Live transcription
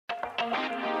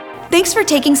Thanks for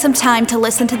taking some time to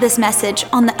listen to this message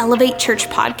on the Elevate Church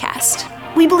podcast.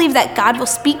 We believe that God will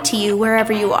speak to you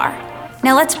wherever you are.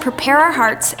 Now let's prepare our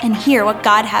hearts and hear what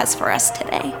God has for us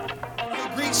today.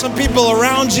 Greet some people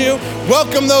around you.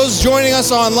 Welcome those joining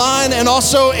us online and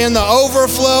also in the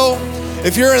overflow.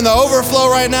 If you're in the overflow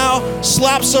right now,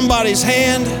 slap somebody's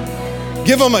hand.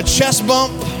 Give them a chest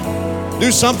bump.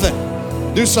 Do something.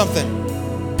 Do something.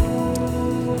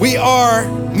 We are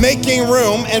making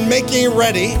room and making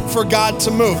ready for God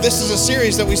to move. This is a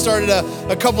series that we started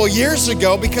a couple years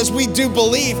ago because we do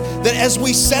believe that as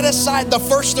we set aside the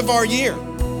first of our year,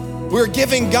 we're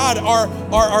giving God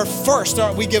our first.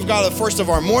 We give God the first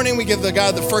of our morning. We give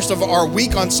God the first of our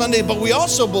week on Sunday. But we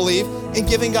also believe in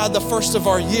giving God the first of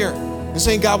our year and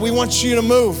saying, God, we want you to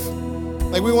move.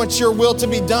 Like we want your will to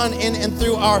be done in and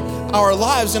through our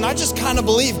lives. And I just kind of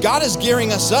believe God is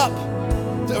gearing us up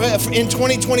in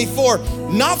 2024,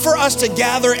 not for us to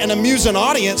gather and amuse an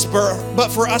audience, but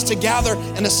for us to gather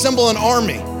and assemble an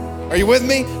army. Are you with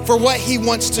me? For what he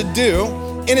wants to do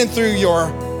in and through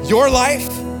your life,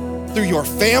 through your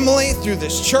family, through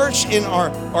this church, in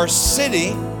our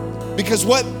city. Because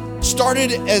what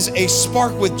started as a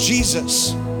spark with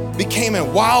Jesus became a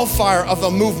wildfire of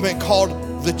a movement called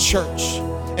the church.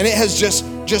 And it has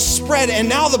just spread. And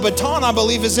now the baton, I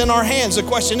believe, is in our hands. The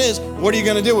question is, what are you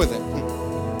going to do with it?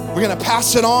 We're gonna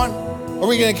pass it on, or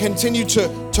we're gonna continue to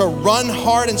run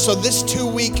hard. And so this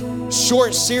 2-week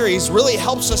short series really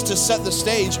helps us to set the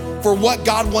stage for what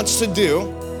God wants to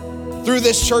do through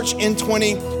this church in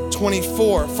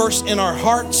 2024. First in our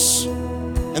hearts,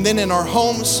 and then in our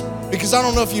homes. Because I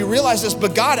don't know if you realize this,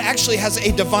 but God actually has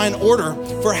a divine order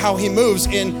for how he moves.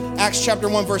 In Acts chapter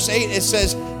 1, verse 8, it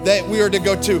says that we are to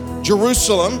go to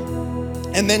Jerusalem,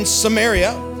 and then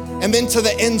Samaria, and then to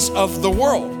the ends of the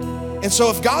world. And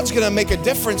so if God's gonna make a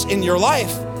difference in your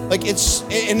life,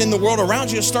 and in the world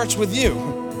around you, it starts with you.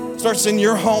 It starts in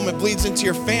your home, it bleeds into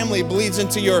your family, it bleeds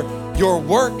into your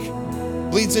work,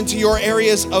 bleeds into your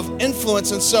areas of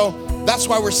influence. And so that's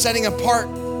why we're setting apart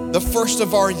the first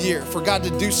of our year for God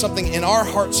to do something in our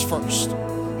hearts first.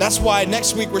 That's why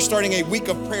next week we're starting a week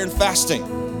of prayer and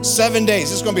fasting. 7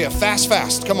 days, it's gonna be a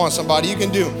fast. Come on somebody, you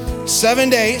can do 7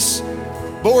 days,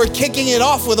 but we're kicking it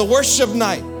off with a worship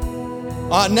night.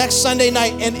 Next Sunday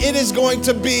night, and it is going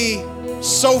to be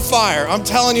so fire. I'm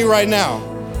telling you right now,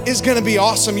 it's gonna be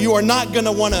awesome. You are not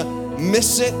gonna wanna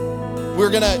miss it. We're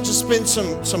gonna just spend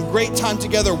some great time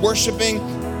together worshiping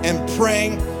and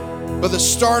praying. But the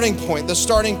starting point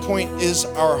is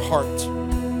our heart.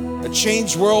 A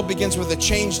changed world begins with a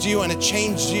changed you, and a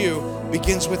changed you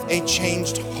begins with a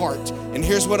changed heart. And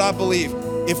here's what I believe.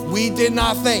 If we did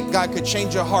not think God could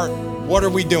change a heart, what are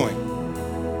we doing?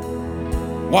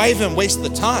 Why even waste the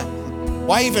time?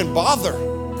 Why even bother,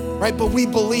 right? But we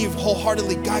believe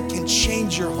wholeheartedly God can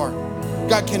change your heart.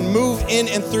 God can move in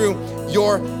and through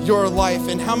your life.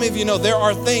 And how many of you know there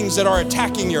are things that are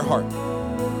attacking your heart?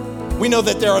 We know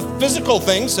that there are physical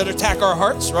things that attack our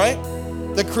hearts, right?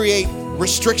 That create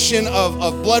restriction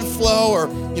of blood flow, or,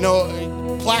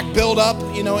 plaque buildup,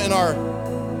 in our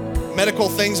medical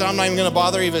things that I'm not even gonna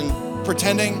bother even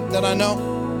pretending that I know.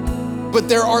 But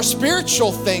there are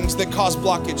spiritual things that cause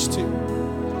blockage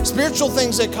too. Spiritual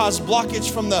things that cause blockage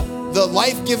from the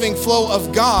life-giving flow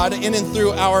of God in and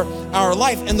through our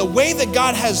life. And the way that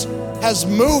God has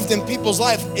moved in people's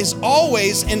life is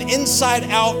always an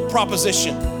inside-out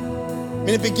proposition. I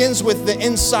mean, it begins with the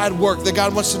inside work that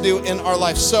God wants to do in our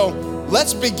life. So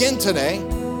let's begin today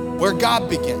where God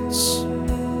begins,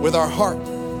 with our heart.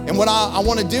 And what I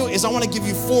wanna do is I wanna give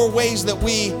you 4 ways that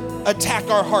we attack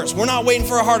our hearts. We're not waiting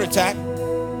for a heart attack.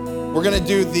 We're gonna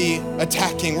do the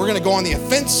attacking. We're gonna go on the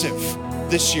offensive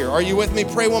this year. Are you with me?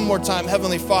 Pray one more time.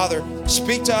 Heavenly Father,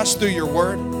 speak to us through your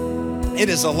word. It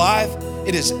is alive,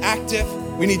 it is active.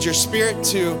 We need your spirit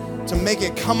to make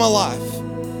it come alive.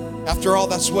 After all,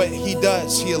 that's what he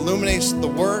does. He illuminates the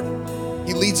word.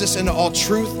 He leads us into all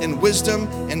truth and wisdom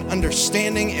and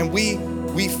understanding. And we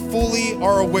fully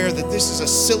are aware that this is a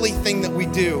silly thing that we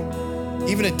do,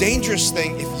 even a dangerous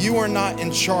thing, if you are not in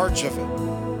charge of it.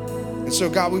 And so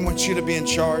God, we want you to be in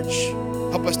charge.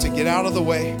 Help us to get out of the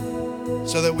way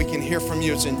so that we can hear from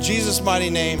you. It's in Jesus' mighty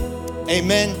name.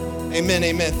 Amen, amen,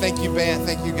 amen. Thank you, band.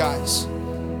 Thank you, guys.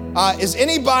 Is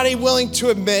anybody willing to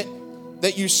admit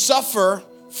that you suffer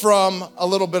from a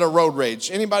little bit of road rage?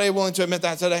 Anybody willing to admit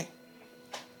that today?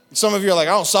 Some of you are like,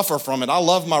 I don't suffer from it. I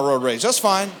love my road rage. That's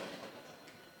fine.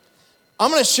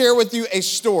 I'm gonna share with you a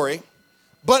story,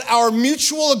 but our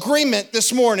mutual agreement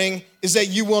this morning is that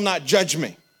you will not judge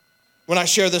me when I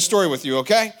share this story with you,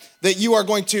 okay? That you are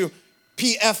going to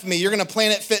PF me, you're gonna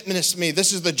Planet Fitness me.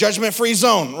 This is the judgment-free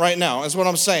zone right now, is what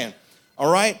I'm saying.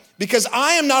 all right? Because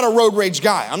I am not a road rage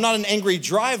guy. I'm not an angry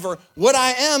driver. What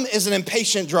I am is an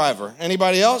impatient driver.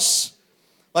 Anybody else?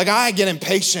 Like, I get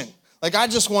impatient. Like, I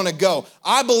just want to go.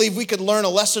 I believe we could learn a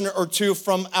lesson or two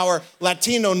from our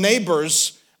Latino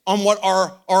neighbors on what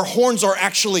our horns are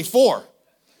actually for.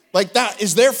 Like, that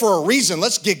is there for a reason.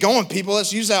 Let's get going, people.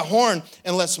 Let's use that horn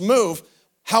and let's move.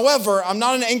 However, I'm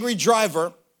not an angry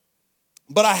driver,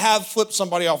 but I have flipped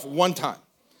somebody off one time.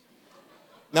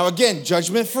 Now, again,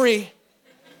 judgment-free.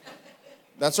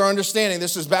 That's our understanding.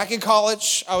 This was back in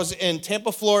college. I was in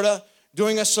Tampa, Florida,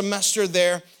 doing a semester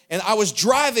there, and I was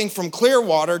driving from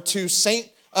Clearwater to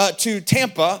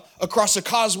Tampa across the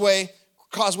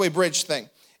Causeway Bridge thing.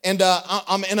 And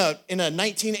I'm in a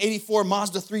 1984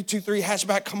 Mazda 323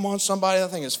 hatchback. Come on, somebody,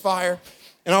 that thing is fire.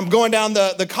 And I'm going down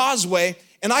the causeway,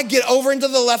 and I get over into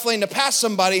the left lane to pass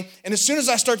somebody, and as soon as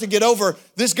I start to get over,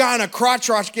 this guy in a crotch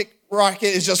rocket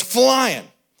is just flying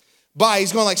by.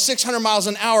 He's going like 600 miles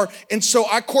an hour, and so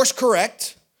I course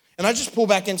correct, and I just pull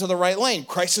back into the right lane.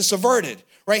 Crisis averted,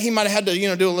 right? He might have had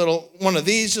to, do a little one of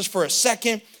these just for a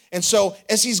second. And so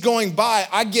as he's going by,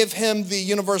 I give him the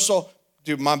universal,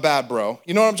 dude, my bad, bro.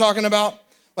 You know what I'm talking about?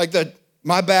 Like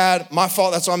my bad, my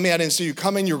fault, that's on me. I didn't see you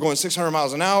coming. You were going 600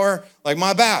 miles an hour. Like,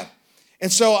 my bad.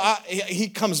 And so he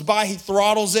comes by, he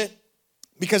throttles it,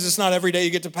 because it's not every day you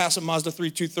get to pass a Mazda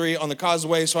 323 on the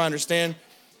causeway, so I understand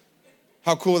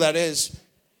how cool that is.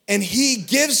 And he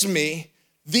gives me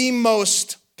the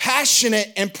most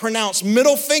passionate and pronounced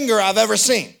middle finger I've ever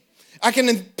seen. I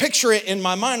can picture it in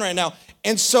my mind right now.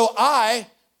 And so I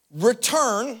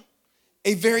return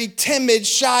a very timid,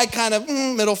 shy kind of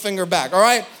middle finger back, all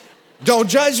right? Don't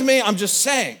judge me, I'm just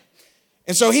saying.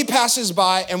 And so he passes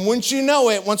by, and wouldn't you know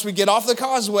it, once we get off the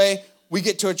causeway, we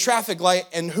get to a traffic light,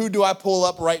 and who do I pull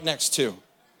up right next to?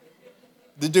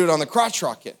 The dude on the crotch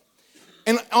rocket.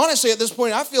 And honestly, at this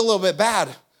point, I feel a little bit bad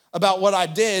about what I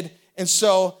did. And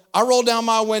so I roll down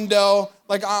my window,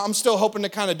 like I'm still hoping to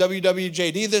kind of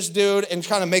WWJD this dude and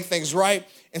kind of make things right.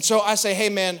 And so I say, hey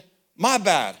man, my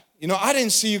bad. I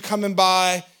didn't see you coming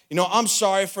by. I'm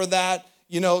sorry for that.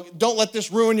 Don't let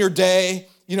this ruin your day.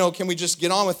 Can we just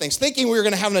get on with things? Thinking we were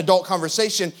going to have an adult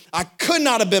conversation, I could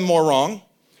not have been more wrong,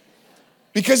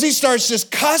 because he starts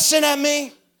just cussing at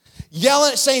me,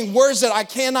 yelling, saying words that I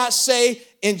cannot say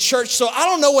in church. So I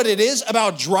don't know what it is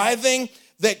about driving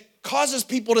that causes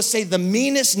people to say the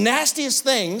meanest, nastiest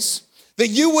things that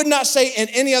you would not say in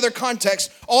any other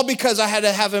context, all because I had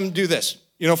to have him do this,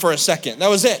 for a second. That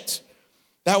was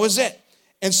it.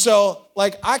 And so,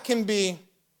 I can be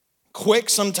quick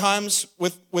sometimes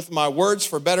with my words,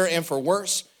 for better and for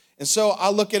worse. And so I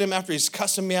look at him after he's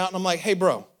cussing me out, and I'm like, hey,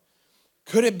 bro,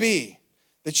 could it be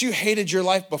that you hated your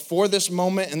life before this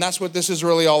moment, and that's what this is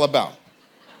really all about?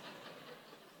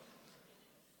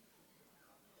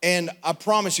 And I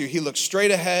promise you, he looked straight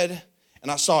ahead,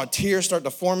 and I saw a tear start to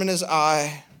form in his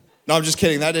eye. No, I'm just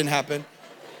kidding. That didn't happen.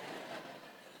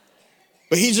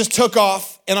 But he just took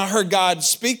off, and I heard God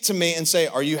speak to me and say,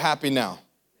 are you happy now?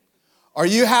 Are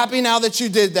you happy now that you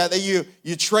did that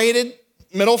you traded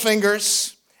middle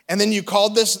fingers, and then you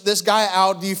called this guy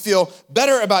out? Do you feel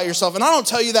better about yourself? And I don't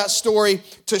tell you that story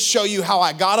to show you how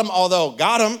I got him, although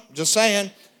got him, just saying.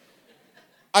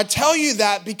 I tell you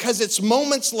that because it's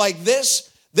moments like this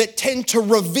that tend to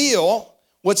reveal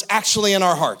what's actually in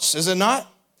our hearts, is it not?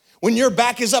 When your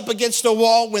back is up against a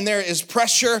wall, when there is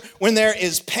pressure, when there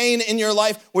is pain in your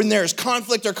life, when there is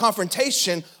conflict or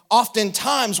confrontation,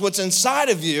 oftentimes what's inside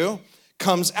of you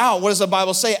comes out. What does the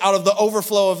Bible say? Out of the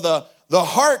overflow of the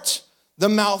heart, the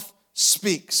mouth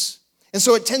speaks. And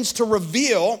so it tends to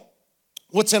reveal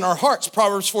what's in our hearts.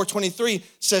 Proverbs 4:23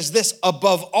 says this,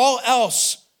 above all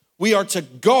else, we are to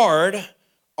guard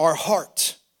our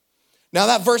heart. Now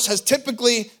that verse has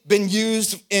typically been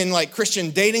used in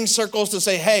Christian dating circles to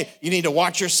say, hey, you need to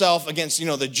watch yourself against,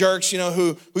 the jerks,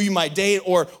 who you might date,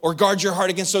 or guard your heart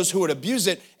against those who would abuse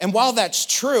it. And while that's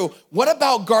true, what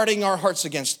about guarding our hearts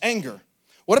against anger?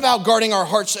 What about guarding our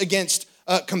hearts against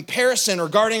comparison, or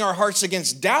guarding our hearts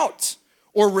against doubt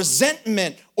or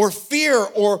resentment or fear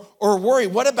or worry?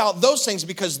 What about those things?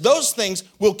 Because those things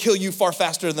will kill you far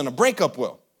faster than a breakup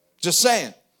will. Just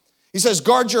saying. He says,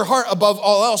 guard your heart above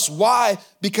all else. Why?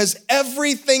 Because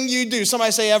everything you do,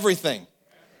 somebody say everything.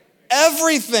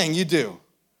 Everything you do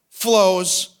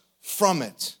flows from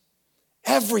it.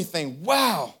 Everything.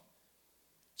 Wow.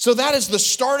 So that is the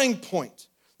starting point.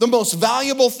 The most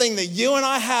valuable thing that you and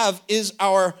I have is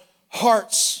our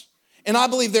hearts. And I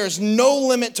believe there is no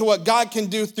limit to what God can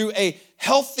do through a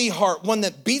healthy heart, one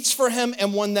that beats for him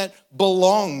and one that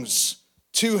belongs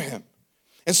to him.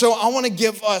 And so I want to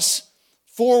give us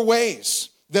 4 ways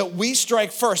that we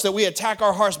strike first, that we attack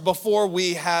our hearts before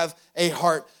we have a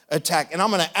heart attack. And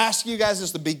I'm gonna ask you guys,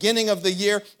 it's the beginning of the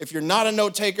year. If you're not a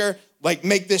note taker, like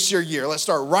make this your year. Let's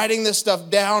start writing this stuff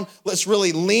down. Let's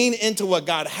really lean into what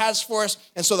God has for us.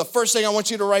 And so the first thing I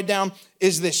want you to write down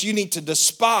is this: you need to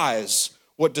despise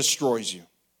what destroys you.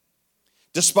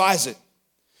 Despise it.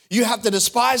 You have to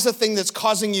despise the thing that's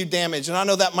causing you damage. And I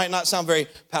know that might not sound very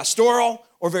pastoral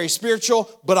or very spiritual,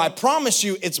 but I promise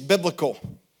you it's biblical.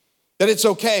 That it's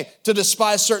okay to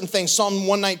despise certain things. Psalm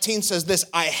 119 says this: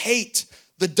 I hate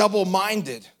the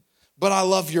double-minded, but I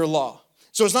love your law.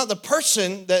 So it's not the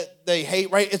person that they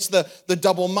hate, right? It's the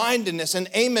double-mindedness. And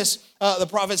Amos, the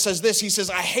prophet, says this. He says,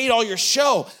 I hate all your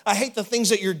show. I hate the things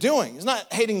that you're doing. He's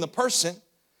not hating the person,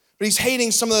 but he's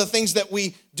hating some of the things that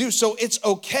we do. So it's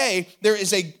okay. There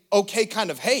is a okay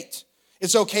kind of hate.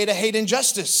 It's okay to hate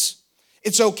injustice.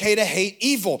 It's okay to hate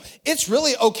evil. It's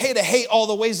really okay to hate all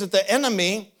the ways that the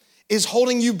enemy is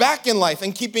holding you back in life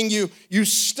and keeping you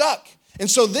stuck. And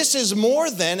so this is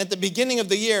more than at the beginning of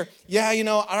the year,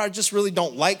 I just really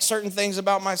don't like certain things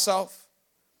about myself,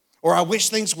 or I wish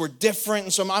things were different,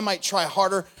 and so I might try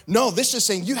harder. No, this is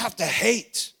saying you have to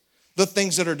hate the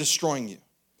things that are destroying you.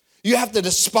 You have to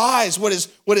despise what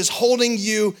is holding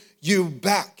you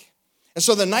back. And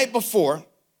so the night before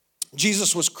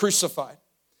Jesus was crucified,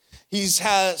 he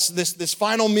has this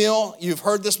final meal. You've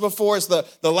heard this before. It's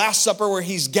the Last Supper, where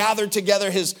he's gathered together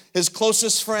his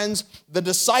closest friends, the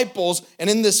disciples. And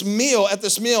at this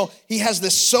meal, he has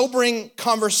this sobering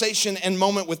conversation and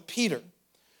moment with Peter,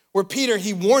 where Peter,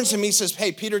 he warns him. He says,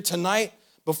 hey, Peter, tonight,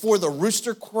 before the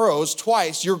rooster crows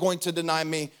twice, you're going to deny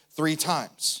me 3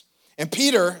 times. And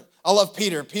Peter, I love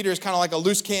Peter. Peter is kind of like a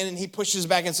loose cannon. He pushes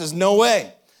back and says, no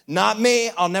way, not me.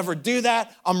 I'll never do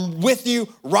that. I'm with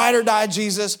you, ride or die,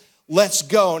 Jesus. Let's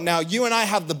go. Now, you and I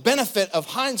have the benefit of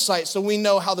hindsight, so we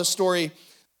know how the story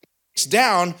breaks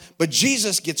down, but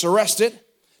Jesus gets arrested.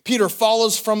 Peter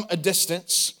follows from a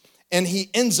distance, and he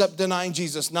ends up denying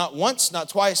Jesus not once, not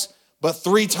twice, but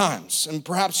 3 times. And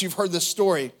perhaps you've heard this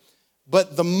story,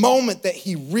 but the moment that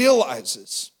he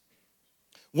realizes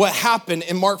what happened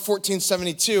in Mark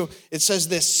 14:72, it says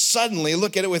this: suddenly,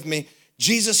 look at it with me,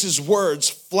 Jesus' words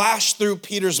flashed through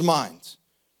Peter's mind.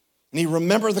 And he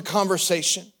remembered the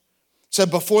conversation. Said,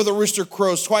 before the rooster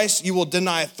crows twice, you will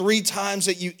deny 3 times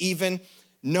that you even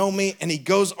know me. And he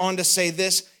goes on to say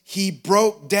this: he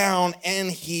broke down and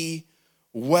he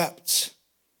wept.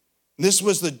 This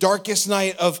was the darkest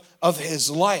night of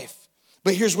his life.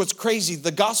 But here's what's crazy.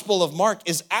 The Gospel of Mark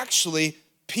is actually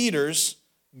Peter's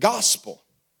gospel.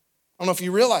 I don't know if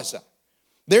you realize that.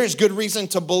 There is good reason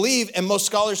to believe, and most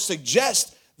scholars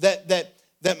suggest that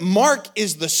Mark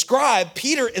is the scribe,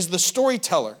 Peter is the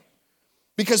storyteller.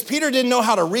 Because Peter didn't know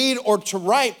how to read or to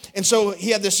write, and so he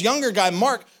had this younger guy,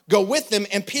 Mark, go with him,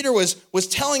 and Peter was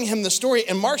telling him the story,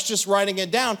 and Mark's just writing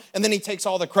it down, and then he takes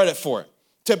all the credit for it.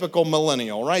 Typical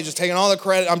millennial, right? Just taking all the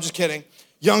credit. I'm just kidding.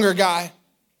 Younger guy.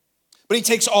 But he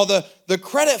takes all the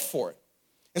credit for it.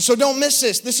 And so don't miss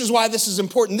this. This is why this is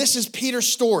important. This is Peter's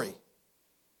story.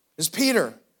 This is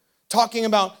Peter talking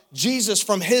about Jesus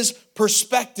from his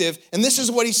perspective, and this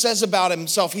is what he says about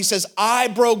himself. He says, I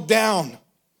broke down.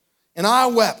 And I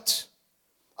wept.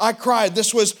 I cried.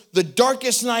 This was the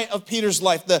darkest night of Peter's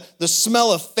life. The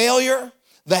smell of failure,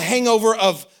 the hangover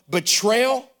of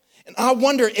betrayal. And I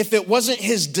wonder if it wasn't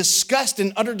his disgust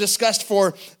and utter disgust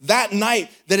for that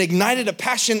night that ignited a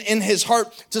passion in his heart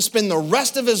to spend the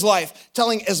rest of his life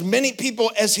telling as many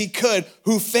people as he could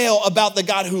who fail about the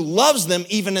God who loves them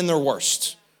even in their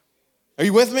worst. Are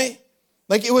you with me?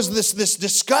 Like, it was this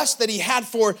disgust that he had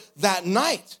for that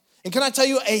night. And can I tell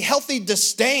you, a healthy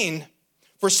disdain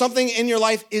for something in your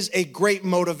life is a great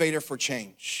motivator for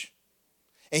change.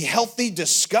 A healthy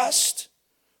disgust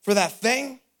for that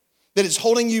thing that is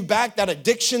holding you back, that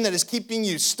addiction that is keeping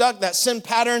you stuck, that sin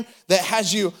pattern that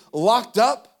has you locked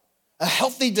up. A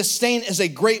healthy disdain is a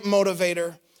great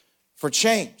motivator for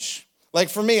change. Like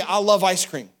for me, I love ice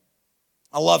cream.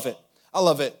 I love it. I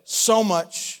love it so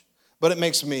much, but it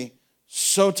makes me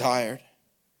so tired.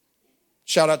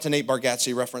 Shout out to Nate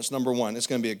Bargatze, reference number 1. It's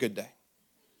going to be a good day.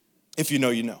 If you know,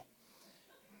 you know.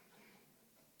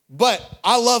 But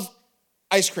I love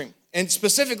ice cream, and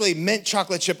specifically mint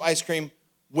chocolate chip ice cream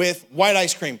with white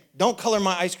ice cream. Don't color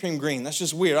my ice cream green. That's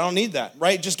just weird. I don't need that,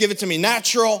 right? Just give it to me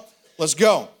natural. Let's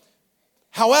go.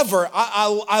 However,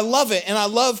 I love it, and I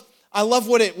love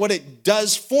what it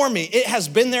does for me. It has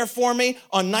been there for me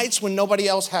on nights when nobody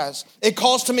else has. It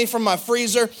calls to me from my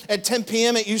freezer at 10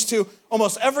 p.m. It used to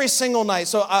almost every single night.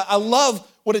 So I love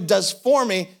what it does for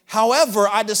me. However,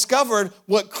 I discovered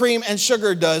what cream and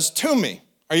sugar does to me.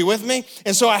 Are you with me?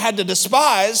 And so I had to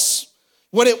despise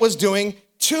what it was doing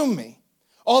to me.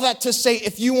 All that to say,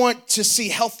 if you want to see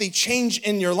healthy change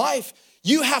in your life,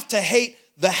 you have to hate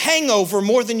the hangover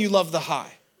more than you love the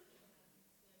high.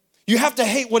 You have to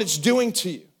hate what it's doing to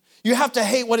you. You have to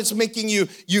hate what it's making you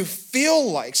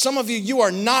feel like. Some of you, you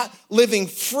are not living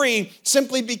free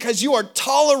simply because you are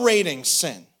tolerating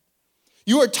sin.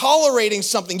 You are tolerating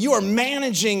something. You are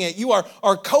managing it. You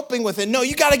are coping with it. No,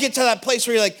 you got to get to that place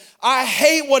where you're like, I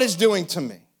hate what it's doing to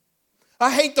me.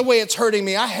 I hate the way it's hurting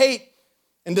me. I hate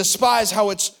and despise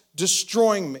how it's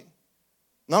destroying me.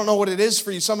 And I don't know what it is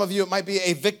for you. Some of you, it might be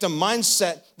a victim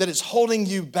mindset that is holding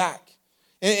you back.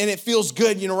 And it feels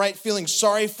good, right? Feeling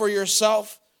sorry for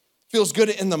yourself. Feels good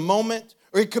in the moment.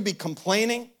 Or it could be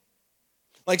complaining.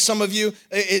 Like some of you,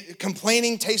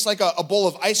 complaining tastes like a bowl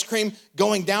of ice cream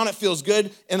going down. It feels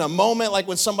good in a moment. Like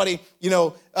when somebody,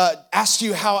 asks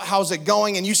you how's it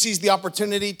going, and you seize the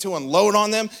opportunity to unload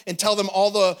on them and tell them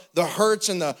all the hurts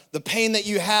and the pain that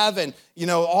you have, and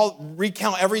all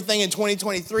recount everything in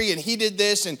 2023. And he did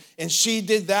this and she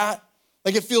did that.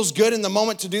 Like it feels good in the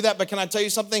moment to do that. But can I tell you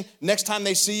something? Next time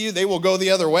they see you, they will go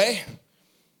the other way.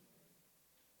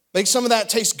 Make some of that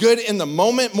taste good in the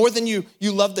moment more than you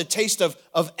love the taste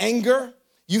of anger.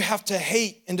 You have to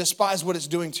hate and despise what it's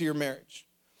doing to your marriage.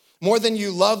 More than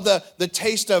you love the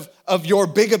taste of your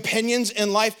big opinions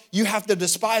in life, you have to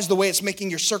despise the way it's making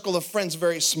your circle of friends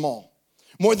very small.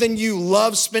 More than you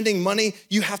love spending money,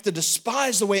 you have to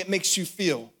despise the way it makes you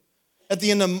feel. At the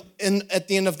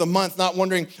end of the month, not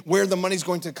wondering where the money's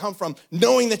going to come from,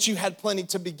 knowing that you had plenty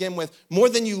to begin with. More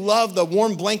than you love the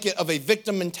warm blanket of a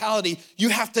victim mentality, you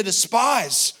have to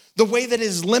despise the way that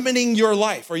is limiting your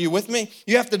life. Are you with me?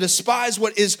 You have to despise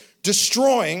what is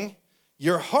destroying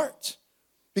your heart,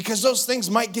 because those things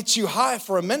might get you high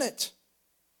for a minute.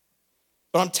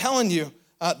 But I'm telling you,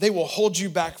 they will hold you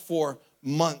back for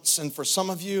months. And for some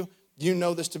of you, you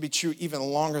know this to be true even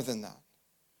longer than that.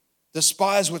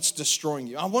 Despise what's destroying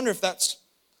you. I wonder if that's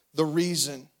the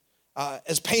reason,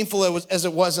 as painful as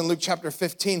it was in Luke chapter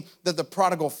 15, that the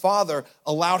prodigal father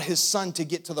allowed his son to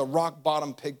get to the rock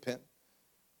bottom pig pen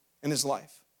in his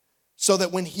life. So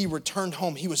that when he returned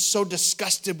home, he was so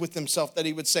disgusted with himself that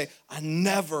he would say, I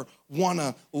never want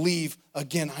to leave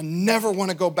again. I never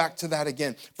want to go back to that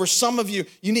again. For some of you,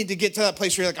 you need to get to that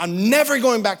place where you're like, I'm never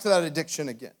going back to that addiction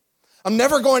again. I'm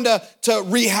never going to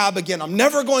rehab again. I'm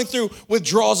never going through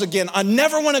withdrawals again. I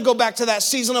never want to go back to that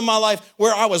season of my life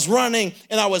where I was running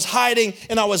and I was hiding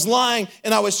and I was lying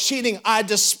and I was cheating. I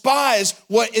despise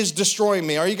what is destroying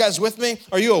me. Are you guys with me?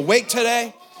 Are you awake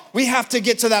today? We have to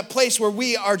get to that place where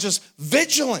we are just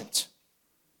vigilant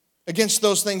against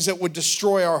those things that would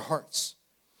destroy our hearts.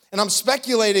 And I'm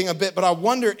speculating a bit, but I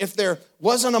wonder if there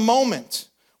wasn't a moment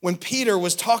when Peter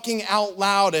was talking out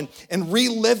loud and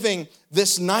reliving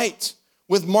this night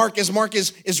with Mark, as Mark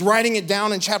is writing it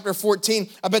down in chapter 14.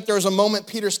 I bet there was a moment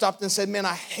Peter stopped and said, man,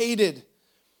 I hated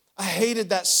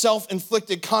that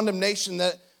self-inflicted condemnation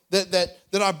that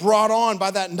I brought on by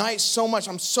that night so much.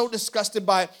 I'm so disgusted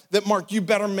by it that, Mark, you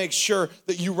better make sure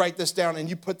that you write this down and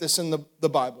you put this in the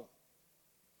Bible.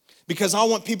 Because I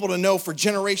want people to know for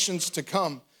generations to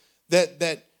come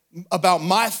that about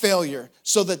my failure,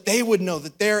 so that they would know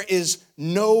that there is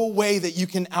no way that you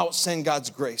can outsin God's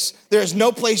grace. There is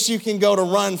no place you can go to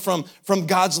run from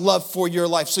God's love for your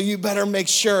life. So you better make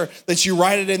sure that you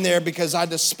write it in there, because I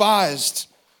despised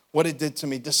what it did to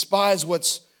me. Despise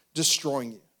what's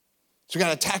destroying you. So we got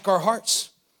to attack our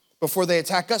hearts before they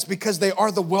attack us, because they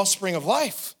are the wellspring of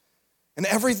life. And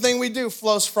everything we do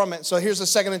flows from it. So here's the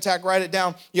second attack. Write it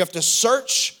down. You have to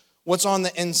search what's on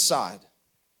the inside.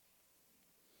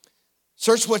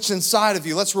 Search what's inside of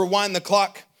you. Let's rewind the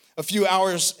clock a few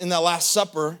hours in that Last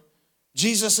Supper.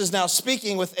 Jesus is now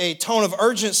speaking with a tone of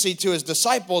urgency to his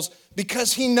disciples,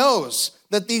 because he knows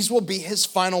that these will be his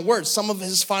final words, some of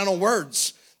his final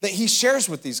words that he shares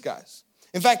with these guys.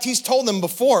 In fact, he's told them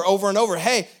before over and over,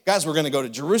 hey, guys, we're going to go to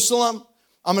Jerusalem.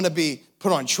 I'm going to be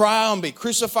put on trial and be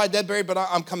crucified, dead, buried, but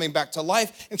I'm coming back to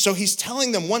life. And so he's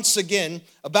telling them once again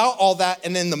about all that.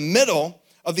 And in the middle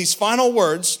of these final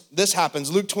words, this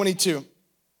happens. Luke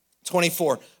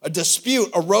 22:24. A dispute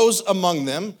arose among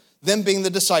them being the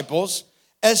disciples,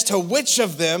 as to which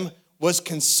of them was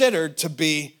considered to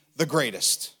be the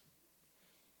greatest.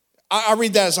 I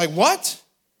read that as like, what?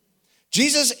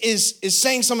 Jesus is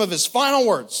saying some of his final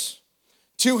words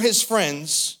to his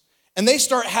friends, and they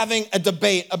start having a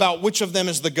debate about which of them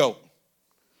is the GOAT.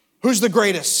 Who's the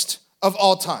greatest of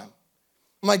all time?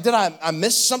 I'm like, did I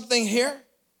miss something here?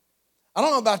 I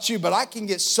don't know about you, but I can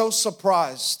get so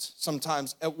surprised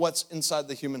sometimes at what's inside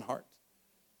the human heart.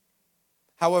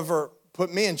 However,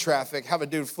 put me in traffic, have a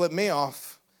dude flip me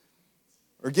off,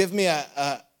 or give me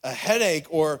a a headache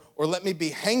or let me be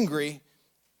hangry,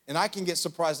 and I can get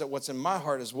surprised at what's in my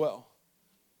heart as well.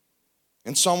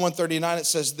 In Psalm 139, it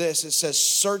says this. It says,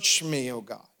 search me, O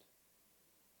God.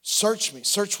 Search me.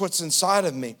 Search what's inside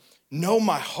of me. Know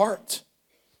my heart.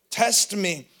 Test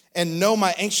me and know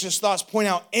my anxious thoughts. Point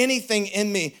out anything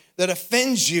in me that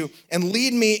offends you and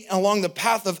lead me along the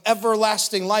path of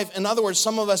everlasting life. In other words,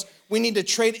 some of us, we need to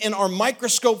trade in our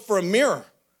microscope for a mirror.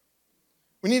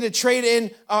 We need to trade in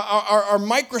our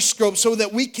microscope so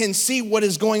that we can see what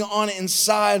is going on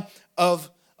inside of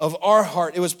our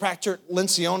heart. It was Patrick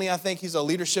Lencioni, I think. He's a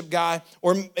leadership guy.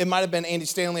 Or it might have been Andy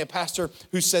Stanley, a pastor,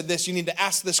 who said this. You need to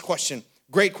ask this question.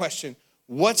 Great question.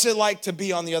 What's it like to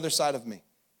be on the other side of me?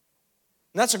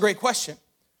 And that's a great question.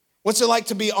 What's it like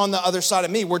to be on the other side of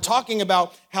me? We're talking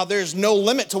about how there's no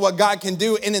limit to what God can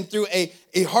do in and through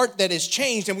a heart that is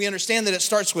changed. And we understand that it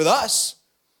starts with us.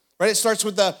 Right? It starts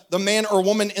with the man or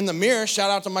woman in the mirror. Shout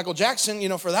out to Michael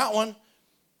Jackson, for that one.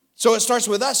 So it starts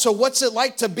with us. So what's it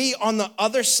like to be on the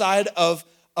other side of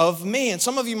me? And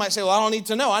some of you might say, well, I don't need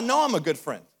to know. I know I'm a good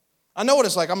friend. I know what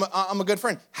it's like. I'm a good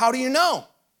friend. How do you know?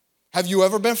 Have you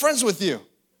ever been friends with you?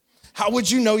 How would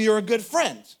you know you're a good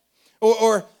friend?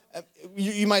 Or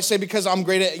you might say, because I'm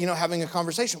great at, having a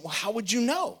conversation. Well, how would you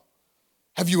know?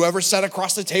 Have you ever sat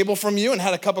across the table from you and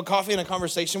had a cup of coffee and a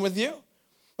conversation with you?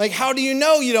 Like, how do you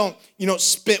know you don't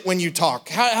spit when you talk?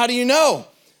 How do you know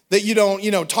that you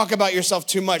don't, talk about yourself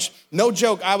too much? No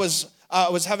joke, I was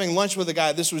having lunch with a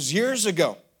guy, this was years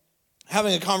ago,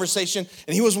 having a conversation,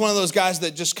 and he was one of those guys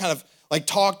that just kind of like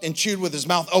talked and chewed with his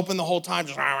mouth open the whole time,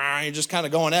 just kind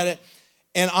of going at it.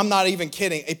 And I'm not even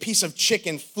kidding, a piece of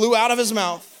chicken flew out of his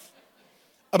mouth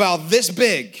about this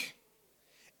big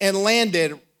and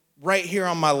landed right here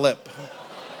on my lip.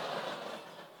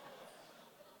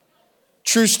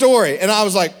 True story. And I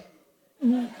was like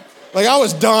I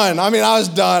was done. I was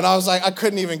done. I was like, I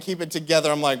couldn't even keep it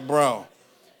together. I'm like, bro.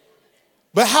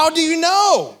 But how do you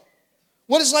know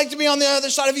what it's like to be on the other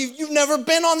side of you? You've never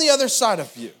been on the other side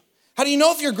of you. How do you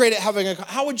know if you're great at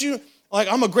how would you,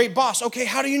 I'm a great boss. Okay,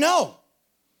 how do you know?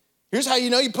 Here's how you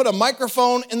know. You put a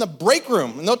microphone in the break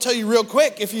room, and they'll tell you real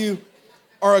quick if you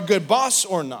are a good boss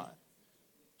or not.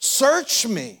 Search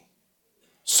me.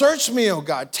 Search me, oh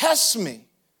God. Test me.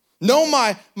 Know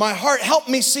my heart. Help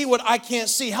me see what I can't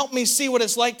see. Help me see what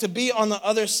it's like to be on the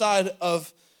other side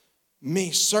of me.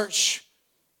 Search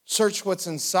what's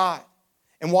inside.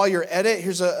 And while you're at it,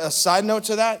 here's a side note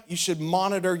to that. You should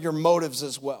monitor your motives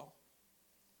as well.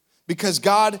 Because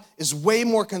God is way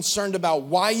more concerned about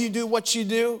why you do what you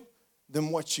do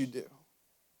than what you do.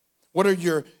 What are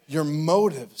your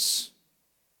motives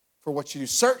for what you do?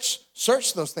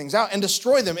 Search those things out and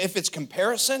destroy them. If it's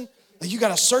comparison, you got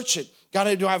to search it.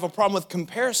 God, do I have a problem with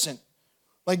comparison?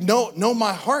 Like, know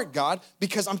my heart, God,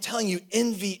 because I'm telling you,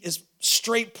 envy is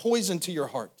straight poison to your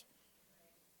heart.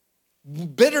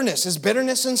 Bitterness, is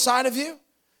bitterness inside of you?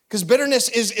 Because bitterness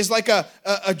is like a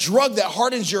drug that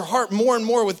hardens your heart more and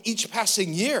more with each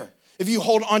passing year. If you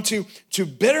hold on to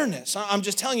bitterness, I'm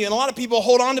just telling you, and a lot of people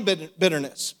hold on to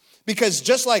bitterness because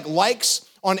just like likes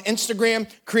on Instagram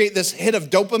create this hit of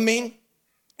dopamine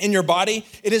in your body,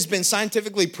 it has been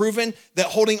scientifically proven that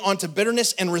holding on to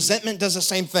bitterness and resentment does the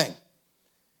same thing.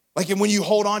 Like when you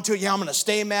hold on to it, I'm going to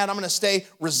stay mad, I'm going to stay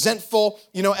resentful,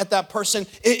 at that person.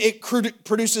 It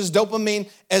produces dopamine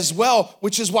as well,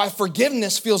 which is why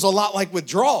forgiveness feels a lot like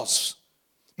withdrawals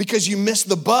because you miss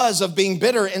the buzz of being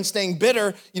bitter and staying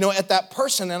bitter, at that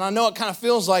person. And I know it kind of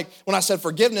feels like when I said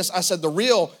forgiveness, I said the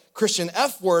real Christian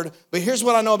F word, but here's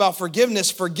what I know about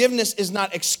forgiveness. Forgiveness is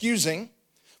not excusing.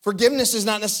 Forgiveness is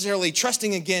not necessarily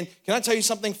trusting again. Can I tell you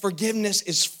something? Forgiveness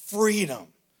is freedom.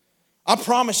 I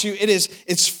promise you,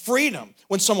 it's freedom.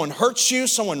 When someone hurts you,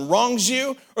 someone wrongs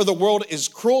you, or the world is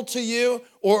cruel to you,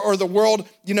 or the world,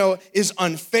 is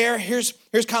unfair. Here's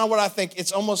kind of what I think.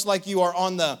 It's almost like you are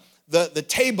on the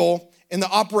table in the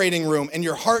operating room, and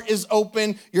your heart is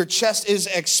open, your chest is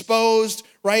exposed,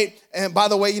 right? And by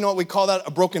the way, you know what we call that?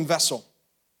 A broken vessel.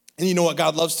 And you know what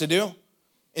God loves to do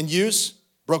and use?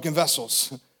 Broken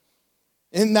vessels.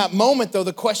 In that moment, though,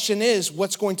 the question is,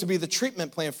 what's going to be the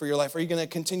treatment plan for your life? Are you going to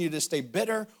continue to stay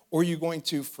bitter, or are you going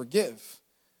to forgive?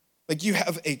 Like, you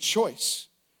have a choice.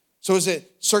 So is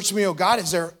it, search me, oh God,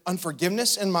 is there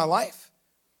unforgiveness in my life?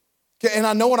 Okay, and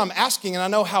I know what I'm asking, and I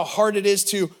know how hard it is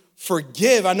to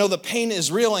forgive. I know the pain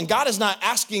is real, and God is not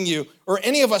asking you or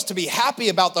any of us to be happy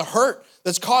about the hurt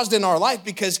that's caused in our life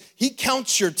because he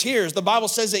counts your tears. The Bible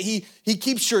says that he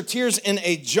keeps your tears in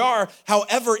a jar.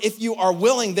 However, if you are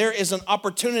willing, there is an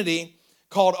opportunity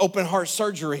called open heart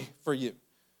surgery for you.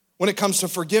 When it comes to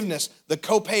forgiveness, the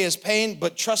copay is pain,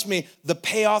 but trust me, the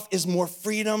payoff is more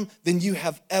freedom than you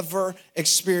have ever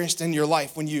experienced in your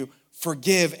life when you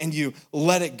forgive and you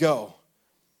let it go.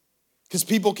 Because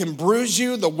people can bruise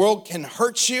you, the world can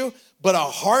hurt you, but a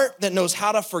heart that knows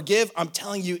how to forgive, I'm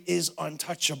telling you, is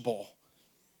untouchable.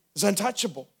 It's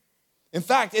untouchable. In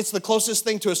fact, it's the closest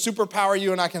thing to a superpower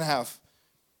you and I can have.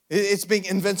 It's being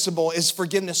invincible, is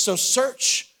forgiveness. So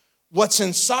search what's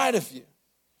inside of you.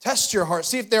 Test your heart.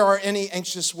 See if there are any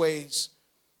anxious ways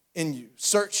in you.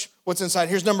 Search what's inside.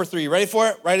 Here's number 3. Ready for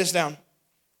it? Write this down.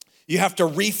 You have to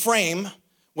reframe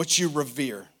what you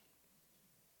revere.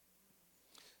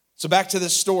 So back to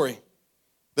this story.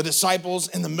 The disciples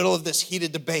in the middle of this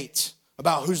heated debate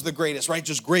about who's the greatest, right?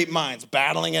 Just great minds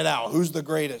battling it out. Who's the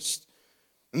greatest?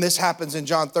 And this happens in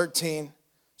John 13,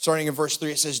 starting in verse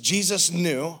 3. It says, Jesus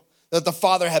knew that the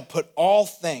Father had put all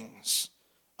things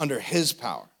under his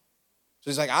power. So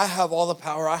he's like, I have all the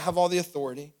power, I have all the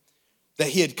authority, that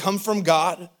he had come from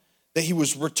God, that he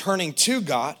was returning to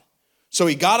God. So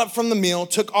he got up from the meal,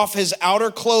 took off his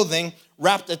outer clothing,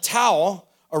 wrapped a towel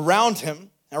around him,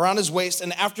 around his waist,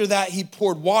 and after that he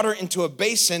poured water into a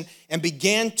basin and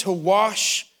began to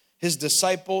wash his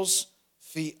disciples'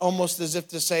 feet, almost as if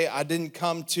to say, I didn't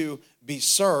come to be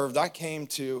served, I came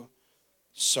to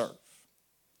serve.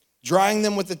 Drying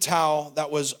them with the towel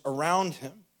that was around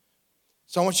him.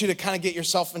 So I want you to kind of get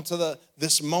yourself into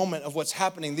this moment of what's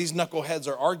happening. These knuckleheads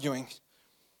are arguing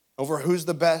over who's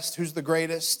the best, who's the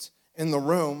greatest in the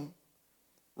room,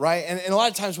 right? And a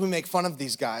lot of times we make fun of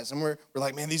these guys, and we're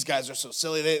like, man, these guys are so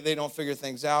silly. They don't figure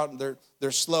things out, and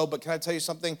they're slow. But can I tell you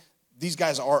something? These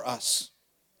guys are us.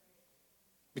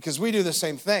 Because we do the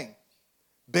same thing.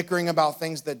 Bickering about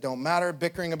things that don't matter,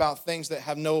 bickering about things that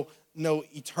have no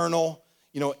eternal,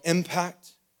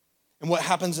 impact. And what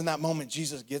happens in that moment?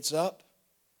 Jesus gets up.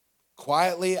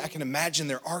 Quietly, I can imagine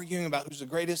they're arguing about who's the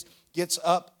greatest, gets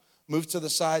up, moves to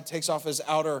the side, takes off his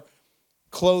outer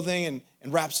clothing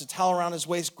and wraps a towel around his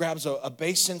waist, grabs a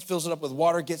basin, fills it up with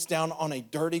water, gets down on a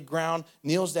dirty ground,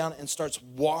 kneels down and starts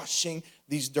washing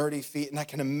these dirty feet. And I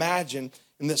can imagine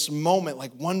in this moment,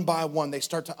 like one by one, they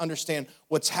start to understand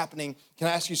what's happening. Can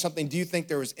I ask you something? Do you think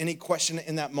there was any question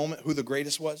in that moment who the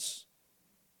greatest was?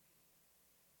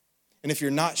 And if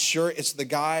you're not sure, it's the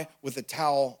guy with the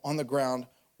towel on the ground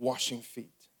washing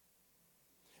feet.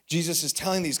 Jesus is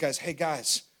telling these guys, hey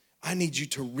guys, I need you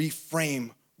to reframe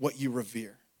what you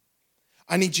revere.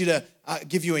 I need you to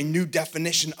give you a new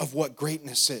definition of what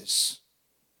greatness is.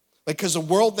 Because the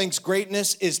world thinks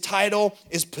greatness is title,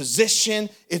 is position,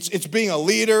 it's being a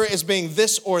leader, it's being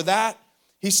this or that.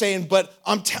 He's saying, but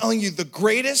I'm telling you, the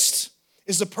greatest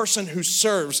is the person who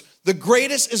serves. The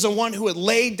greatest is the one who would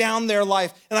lay down their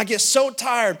life. And I get so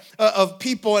tired of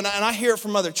people, and I hear it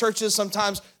from other churches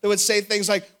sometimes that would say things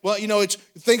like, well, it's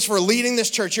thanks for leading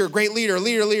this church. You're a great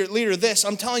leader this.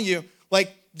 I'm telling you,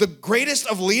 like the greatest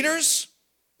of leaders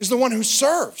is the one who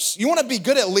serves. You want to be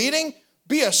good at leading?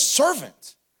 Be a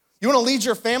servant. You want to lead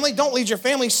your family? Don't lead your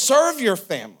family, serve your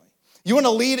family. You want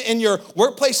to lead in your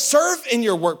workplace? Serve in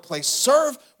your workplace.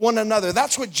 Serve one another.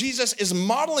 That's what Jesus is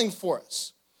modeling for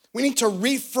us. We need to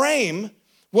reframe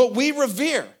what we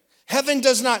revere. Heaven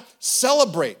does not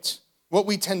celebrate what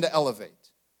we tend to elevate.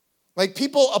 Like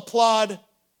people applaud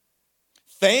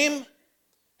fame.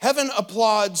 Heaven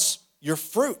applauds your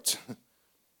fruit,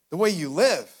 the way you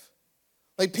live.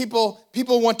 Like people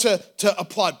want to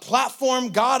applaud platform.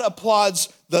 God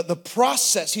applauds the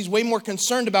process. He's way more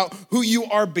concerned about who you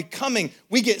are becoming.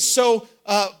 We get so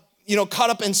caught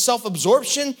up in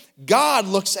self-absorption. God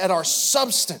looks at our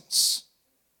substance.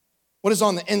 What is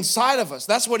on the inside of us?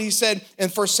 That's what he said in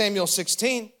 1 Samuel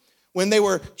 16. When they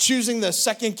were choosing the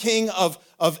second king of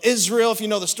Israel, if you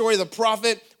know the story, the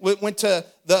prophet went to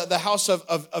the house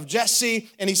of Jesse,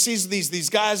 and he sees these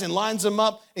guys and lines them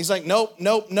up. And he's like, nope,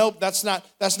 that's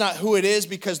not who it is,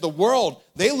 because the world,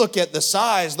 they look at the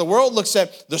size. The world looks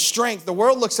at the strength. The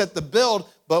world looks at the build.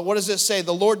 But what does it say?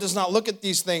 The Lord does not look at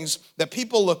these things that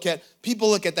people look at. People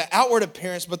look at the outward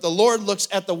appearance, but the Lord looks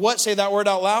at the what? Say that word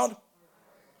out loud.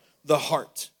 The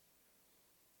heart.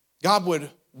 God would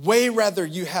way rather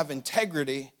you have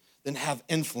integrity than have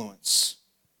influence,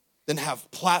 than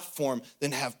have platform,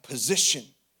 than have position.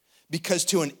 Because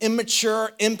to an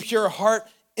immature, impure heart,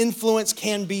 influence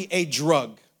can be a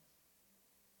drug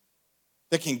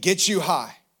that can get you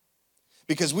high.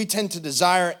 Because we tend to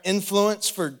desire influence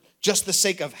for just the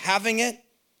sake of having it,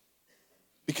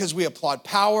 because we applaud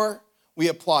power, we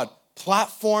applaud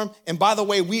platform, and by the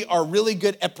way, we are really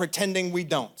good at pretending we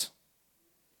don't.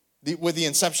 With the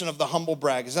inception of the humble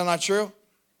brag. Is that not true?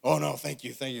 Oh, no, thank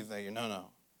you. No.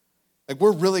 Like,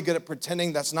 we're really good at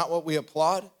pretending that's not what we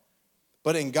applaud.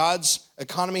 But in God's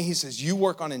economy, he says, you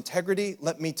work on integrity,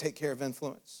 let me take care of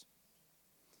influence.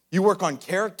 You work on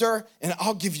character, and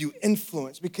I'll give you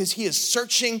influence, because he is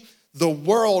searching the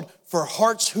world for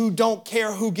hearts who don't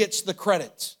care who gets the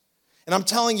credit. And I'm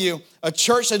telling you, a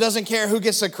church that doesn't care who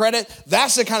gets the credit,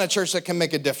 that's the kind of church that can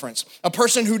make a difference. A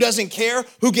person who doesn't care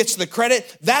who gets the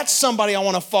credit, that's somebody I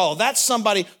want to follow. That's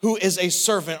somebody who is a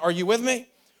servant. Are you with me?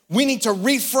 We need to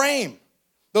reframe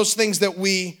those things that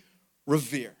we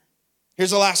revere.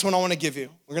 Here's the last one I want to give you.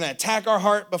 We're going to attack our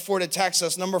heart before it attacks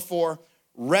us. Number 4,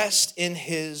 rest in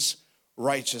his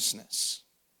righteousness.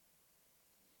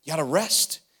 You got to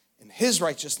rest in his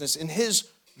righteousness, in his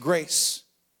grace.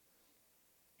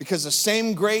 Because the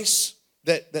same grace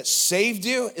that saved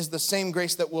you is the same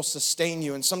grace that will sustain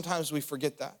you. And sometimes we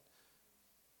forget that.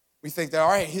 We think that, all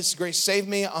right, his grace saved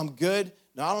me, I'm good.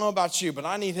 Now, I don't know about you, but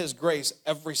I need his grace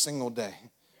every single day.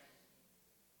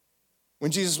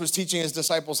 When Jesus was teaching his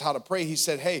disciples how to pray, he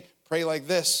said, hey, pray like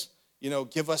this.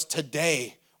 Give us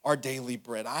today our daily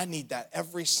bread. I need that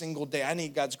every single day. I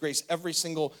need God's grace every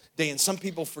single day. And some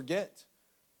people forget.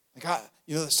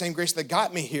 The same grace that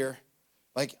got me here,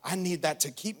 I need that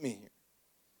to keep me here.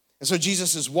 And so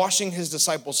Jesus is washing his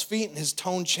disciples' feet, and his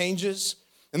tone changes.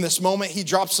 In this moment, he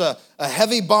drops a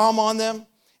heavy bomb on them,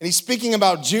 and he's speaking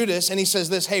about Judas, and he says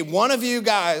this, hey, one of you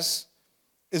guys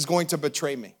is going to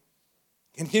betray me.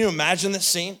 Can you imagine this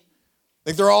scene?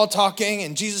 They're all talking,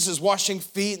 and Jesus is washing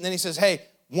feet, and then he says, hey,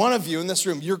 one of you in this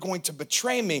room, you're going to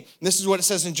betray me. And this is what it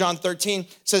says in John 13.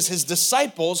 It says, his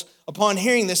disciples, upon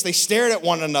hearing this, they stared at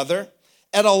one another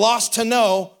at a loss to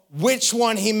know which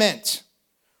one he meant.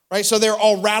 Right? So they're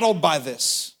all rattled by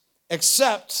this,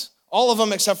 all of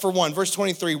them except for one. Verse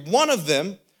 23, one of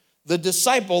them, the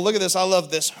disciple, look at this, I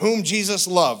love this, whom Jesus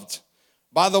loved.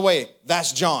 By the way,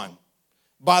 that's John.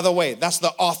 By the way, that's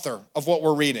the author of what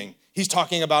we're reading. He's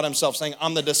talking about himself, saying,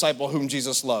 I'm the disciple whom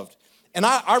Jesus loved. And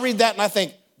I read that and I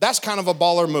think, that's kind of a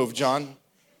baller move, John.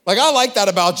 I like that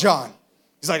about John.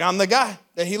 He's like, I'm the guy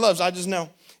that he loves. I just know.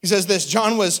 He says this,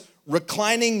 John was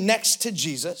reclining next to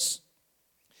Jesus,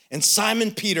 and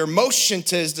Simon Peter motioned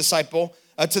to his disciple,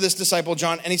 to this disciple,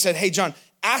 John, and he said, hey, John,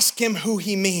 ask him who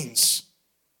he means.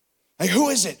 Who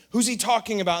is it? Who's he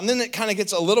talking about? And then it kind of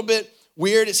gets a little bit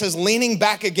weird. It says, leaning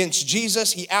back against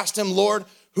Jesus, he asked him, Lord,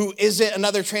 who is it?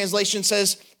 Another translation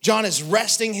says, John is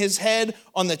resting his head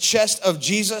on the chest of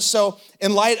Jesus. So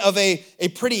in light of a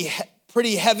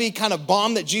pretty heavy kind of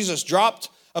bomb that Jesus dropped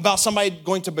about somebody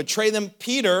going to betray them,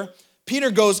 Peter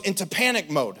goes into panic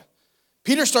mode.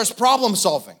 Peter starts problem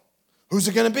solving. Who's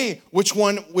it going to be? Which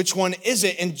one is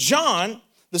it? And John,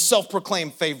 the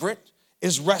self-proclaimed favorite,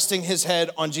 is resting his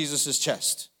head on Jesus'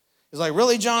 chest. He's like,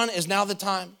 really, John? Is now the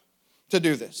time to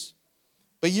do this?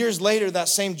 But years later, that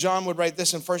same John would write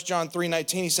this in 1 John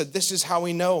 3:19. He said, this is how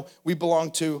we know we belong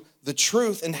to the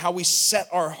truth and how we set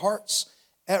our hearts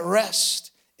at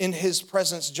rest in his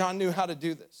presence. John knew how to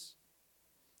do this.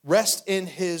 Rest in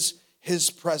his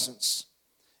presence.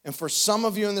 And for some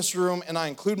of you in this room, and I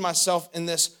include myself in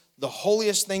this, the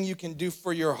holiest thing you can do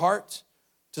for your heart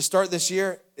to start this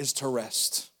year is to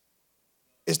rest,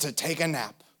 is to take a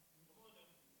nap.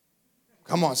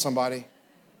 Come on, somebody.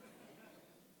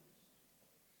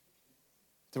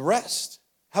 To rest.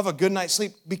 Have a good night's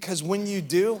sleep, because when you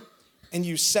do and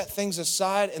you set things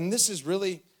aside, and this is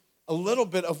really a little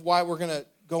bit of why we're going to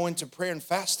go into prayer and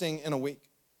fasting in a week,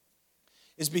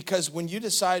 is because when you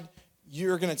decide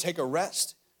you're going to take a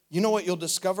rest, you know what you'll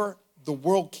discover? The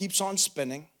world keeps on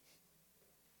spinning,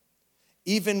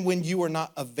 even when you are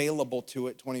not available to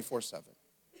it 24/7.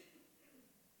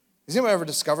 Has anyone ever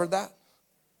discovered that?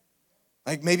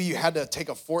 Maybe you had to take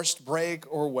a forced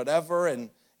break or whatever, and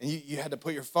you had to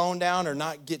put your phone down or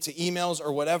not get to emails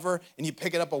or whatever, and you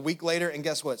pick it up a week later, and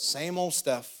guess what? Same old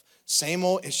stuff, same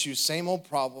old issues, same old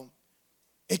problem.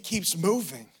 It keeps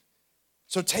moving.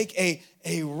 So take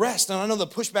a rest. And I know the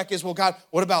pushback is, well, God,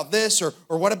 what about this or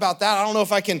what about that? I don't know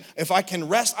if I can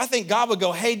rest. I think God would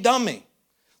go, hey, dummy.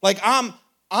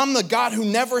 I'm the God who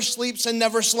never sleeps and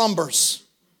never slumbers.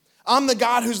 I'm the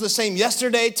God who's the same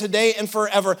yesterday, today, and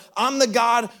forever. I'm the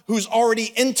God who's already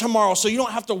in tomorrow, so you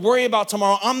don't have to worry about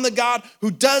tomorrow. I'm the God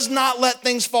who does not let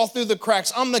things fall through the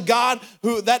cracks. I'm the God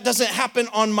who, that doesn't happen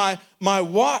on my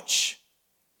watch.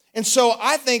 And so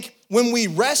I think when we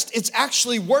rest, it's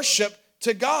actually worship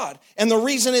to God. And the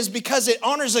reason is because it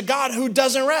honors a God who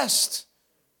doesn't rest.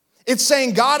 It's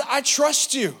saying, God, I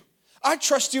trust you. I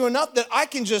trust you enough that I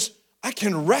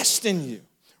can rest in you.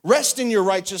 Rest in your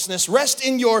righteousness. Rest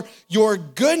in your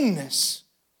goodness.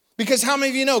 Because how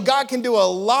many of you know God can do a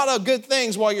lot of good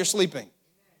things while you're sleeping?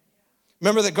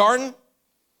 Remember the garden?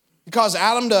 He caused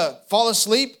Adam to fall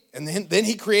asleep, and then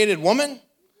he created woman.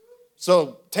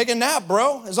 So take a nap,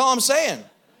 bro, is all I'm saying.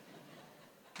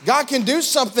 God can do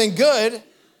something good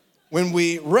when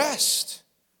we rest.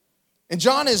 And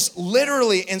John is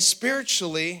literally and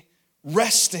spiritually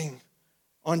resting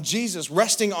on Jesus,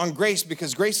 resting on grace,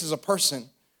 because grace is a person.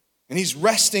 And he's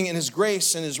resting in his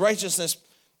grace and his righteousness.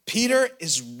 Peter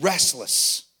is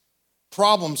restless,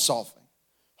 problem solving.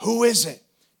 Who is it?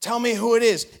 Tell me who it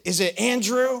is. Is it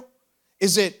Andrew?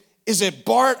 Is it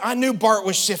Bart? I knew Bart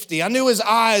was shifty. I knew his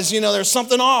eyes, there's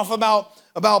something off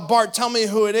about Bart. Tell me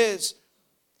who it is.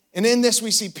 And in this,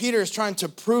 we see Peter is trying to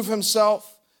prove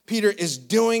himself. Peter is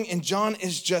doing, and John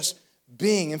is just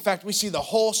being. In fact, we see the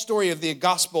whole story of the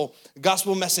gospel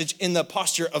message in the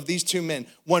posture of these two men.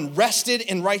 One rested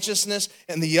in righteousness,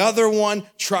 and the other one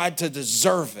tried to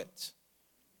deserve it.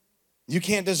 You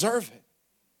can't deserve it.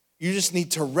 You just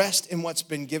need to rest in what's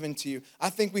been given to you. I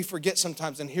think we forget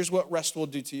sometimes, and here's what rest will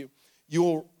do to you. You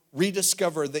will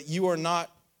rediscover that you are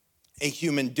not a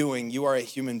human doing, you are a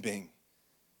human being.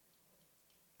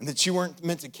 And that you weren't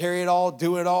meant to carry it all,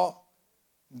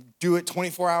 do it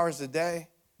 24 hours a day.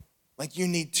 Like, you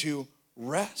need to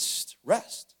rest. And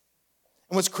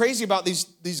what's crazy about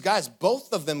these guys,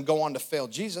 both of them go on to fail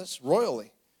Jesus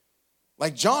royally.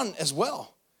 Like John as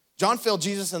well. John failed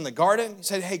Jesus in the garden. He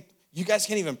said, hey, you guys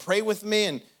can't even pray with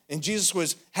me. And Jesus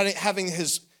was having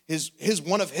his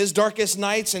one of his darkest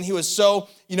nights, and he was so,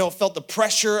 felt the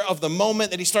pressure of the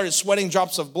moment that he started sweating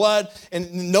drops of blood,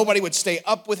 and nobody would stay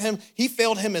up with him. He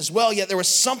failed him as well, yet there was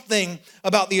something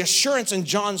about the assurance in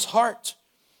John's heart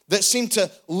that seemed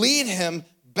to lead him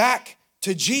back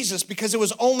to Jesus, because it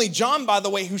was only John, by the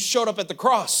way, who showed up at the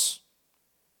cross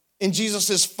in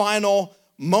Jesus' final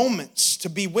moments to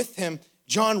be with him.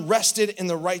 John rested in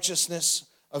the righteousness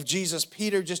of Jesus.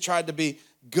 Peter just tried to be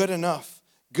good enough,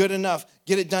 get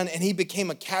it done, and he became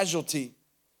a casualty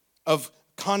of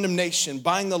condemnation,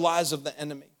 buying the lies of the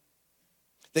enemy,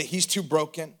 that he's too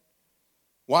broken.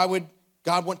 Why would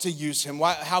God want to use him?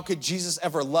 How could Jesus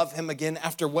ever love him again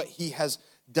after what he has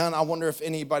done? I wonder if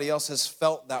anybody else has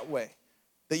felt that way,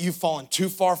 that you've fallen too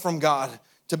far from God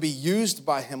to be used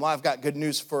by him. Well, I've got good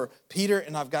news for Peter,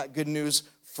 and I've got good news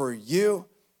for you.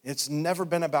 It's never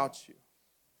been about you.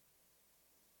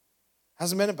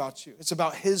 Hasn't been about you. It's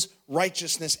about his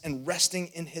righteousness and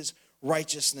resting in his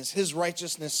righteousness. His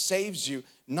righteousness saves you,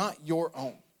 not your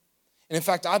own. And in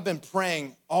fact, I've been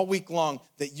praying all week long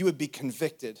that you would be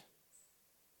convicted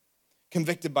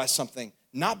by something,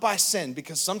 not by sin,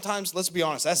 because sometimes, let's be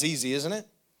honest, that's easy, isn't it?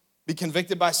 Be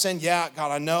convicted by sin. Yeah,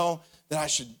 God, I know that I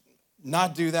should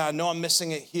not do that. I know I'm missing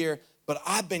it here, but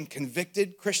I've been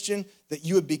convicted, Christian, that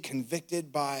you would be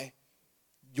convicted by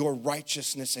your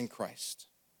righteousness in Christ.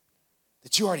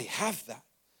 That you already have that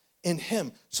in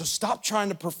him. So stop trying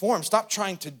to perform, stop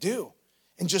trying to do,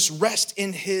 and just rest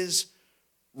in his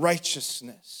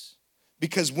righteousness.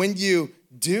 Because when you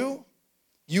do,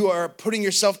 you are putting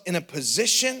yourself in a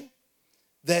position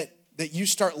that you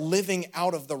start living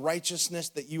out of the righteousness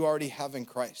that you already have in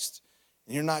Christ.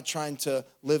 And you're not trying to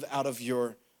live out of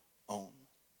your own.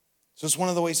 So it's one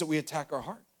of the ways that we attack our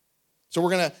heart. So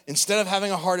we're going to, instead of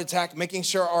having a heart attack, making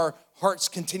sure our hearts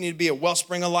continue to be a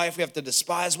wellspring of life, we have to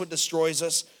despise what destroys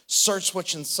us, search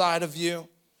what's inside of you,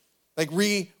 like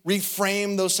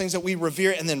reframe those things that we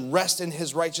revere, and then rest in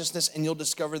his righteousness, and you'll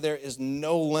discover there is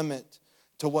no limit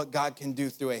to what God can do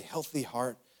through a healthy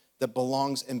heart that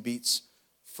belongs and beats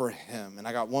for him. And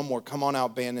I got one more. Come on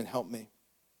out, band, and help me.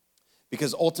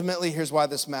 Because ultimately, here's why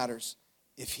this matters.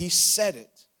 If he said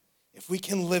it, if we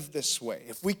can live this way,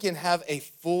 if we can have a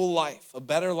full life, a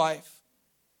better life,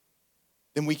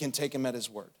 then we can take him at his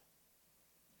word.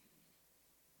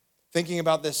 Thinking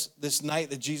about this night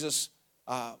that Jesus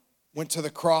went to the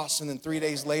cross, and then 3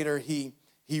 days later, he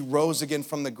rose again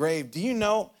from the grave. Do you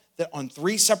know that on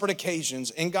 3 separate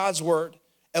occasions in God's word,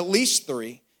 at least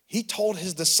 3, he told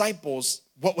his disciples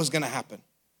what was going to happen?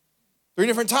 3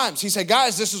 different times. He said,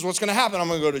 guys, this is what's going to happen. I'm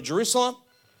going to go to Jerusalem.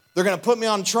 They're going to put me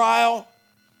on trial.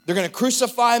 They're going to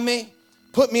crucify me,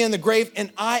 put me in the grave,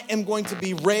 and I am going to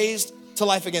be raised to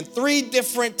life again. 3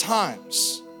 different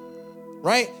times,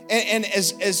 right? And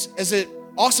as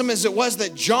awesome as it was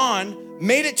that John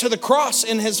made it to the cross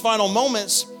in his final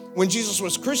moments when Jesus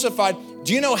was crucified,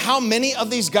 do you know how many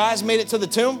of these guys made it to the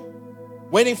tomb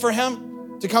waiting for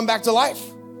him to come back to life?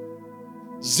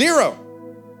 0.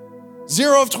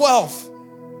 0 of 12.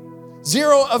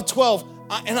 0 of 12.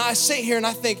 And I sit here and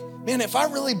I think, man, if I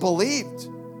really believed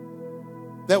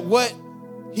that what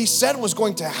he said was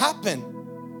going to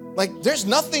happen, like there's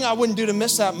nothing I wouldn't do to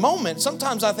miss that moment.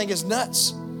 Sometimes I think it's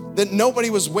nuts that nobody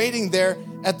was waiting there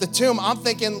at the tomb. I'm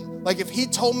thinking, Like if he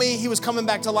told me he was coming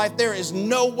back to life, there is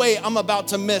no way I'm about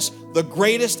to miss the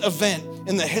greatest event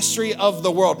in the history of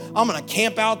the world. I'm gonna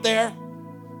camp out there,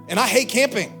 and I hate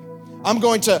camping. I'm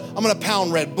gonna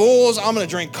pound Red Bulls, I'm gonna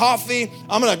drink coffee,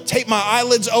 I'm gonna tape my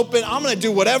eyelids open, I'm gonna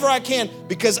do whatever I can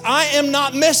because I am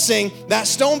not missing that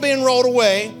stone being rolled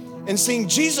away and seeing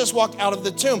Jesus walk out of the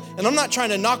tomb. And I'm not trying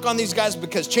to knock on these guys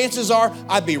because chances are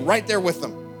I'd be right there with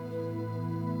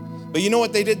them. But you know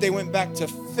what they did? They went back to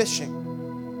fishing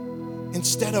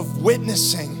instead of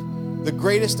witnessing the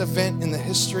greatest event in the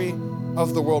history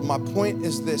of the world. My point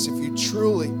is this: if you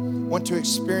truly want to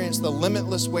experience the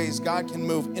limitless ways God can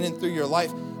move in and through your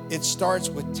life, it starts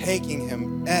with taking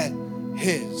him at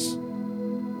his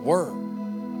word.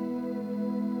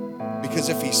 Because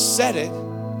if he said it,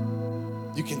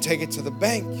 you can take it to the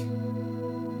bank.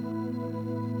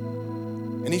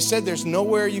 And he said, there's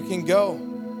nowhere you can go.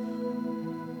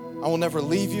 I will never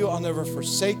leave you. I'll never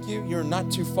forsake you. You're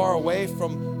not too far away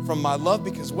from my love.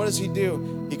 Because what does he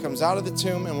do? He comes out of the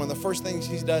tomb, and one of the first things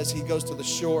he does, he goes to the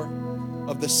shore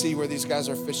of the sea where these guys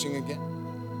are fishing again.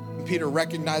 And Peter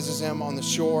recognizes him on the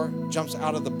shore, jumps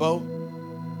out of the boat,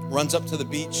 runs up to the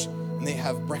beach, and they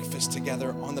have breakfast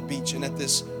together on the beach. And at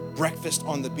this breakfast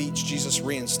on the beach, Jesus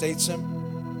reinstates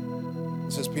him.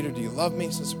 He says, Peter, do you love me?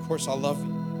 He says, of course I love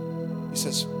you. He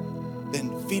says,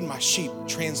 then feed my sheep.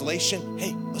 Translation,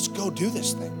 hey, let's go do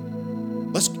this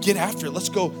thing. Let's get after it. Let's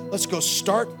go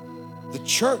start the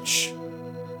church.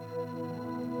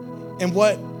 And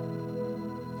what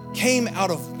came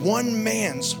out of one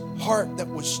man's heart that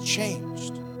was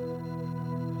changed,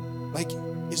 like,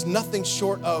 is nothing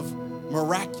short of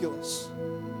miraculous.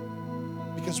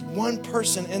 Because one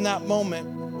person in that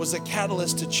moment was a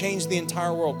catalyst to change the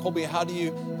entire world. Colby, how do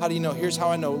you know? Here's how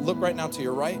I know. Look right now to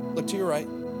your right. Look to your right.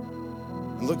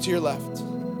 And look to your left.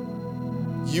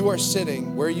 You are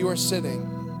sitting where you are sitting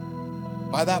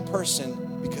by that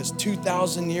person because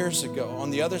 2,000 years ago on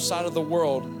the other side of the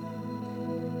world,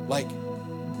 like,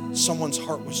 someone's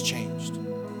heart was changed.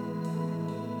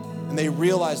 And they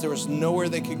realized there was nowhere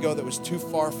they could go that was too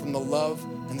far from the love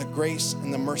and the grace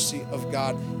and the mercy of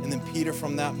God. And then Peter,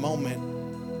 from that moment,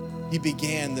 he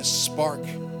began this spark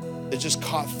that just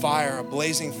caught fire, a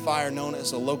blazing fire known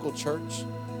as a local church.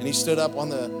 And he stood up on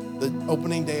the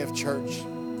opening day of church,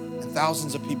 and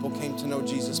thousands of people came to know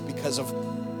Jesus because of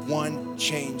one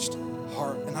changed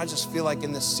heart. And I just feel like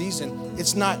in this season,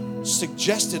 it's not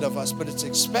suggested of us, but it's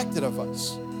expected of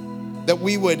us that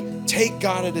we would take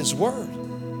God at his word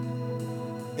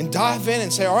and dive in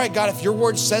and say, all right, God, if your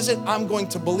word says it, I'm going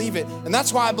to believe it. And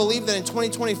that's why I believe that in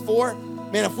 2024,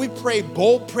 man, if we pray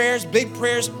bold prayers, big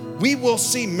prayers, we will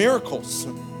see miracles.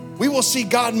 We will see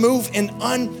God move in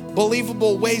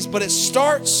unbelievable ways, but it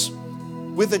starts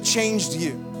with a changed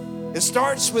you. It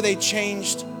starts with a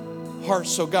changed heart.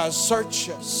 So God, search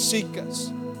us, seek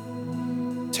us,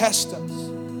 test us.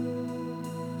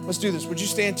 Let's do this. Would you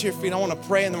stand to your feet? I want to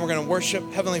pray, and then we're going to worship.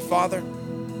 Heavenly Father,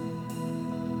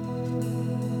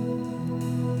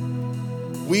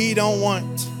 we don't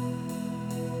want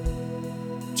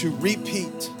to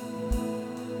repeat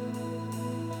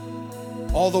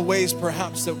all the ways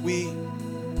perhaps that we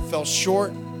fell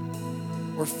short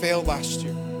or failed last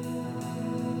year.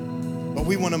 But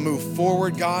we want to move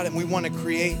forward, God, and we want to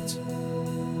create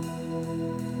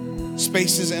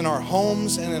spaces in our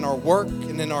homes and in our work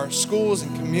and in our schools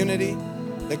and community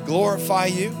that glorify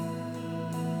you,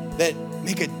 that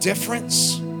make a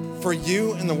difference for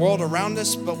you in the world around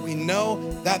us, but we know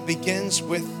that begins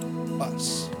with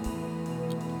us.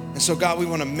 And so, God, we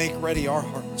want to make ready our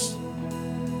hearts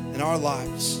and our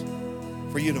lives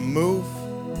for you to move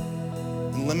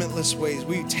in limitless ways.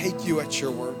 We take you at your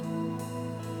word.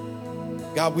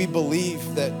 God, we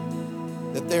believe that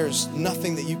there's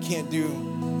nothing that you can't do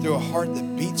through a heart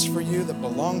that beats for you, that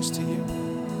belongs to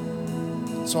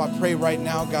you. So I pray right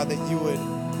now, God, that you would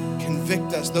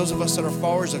convict us, those of us that are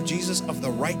followers of Jesus, of the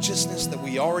righteousness that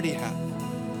we already have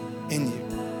in you.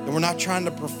 That we're not trying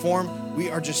to perform, we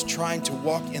are just trying to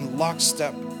walk in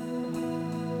lockstep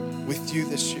with you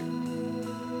this year.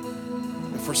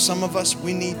 And for some of us,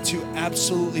 we need to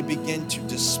absolutely begin to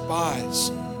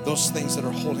despise those things that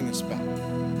are holding us back.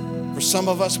 For some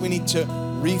of us, we need to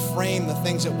reframe the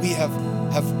things that we have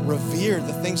revered,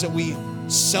 the things that we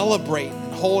celebrate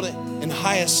and hold in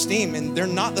high esteem, and they're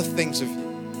not the things of you.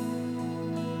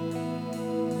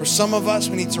 For some of us,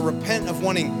 we need to repent of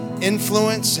wanting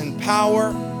influence and power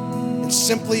and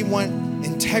simply want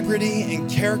integrity and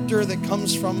character that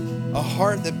comes from a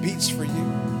heart that beats for you.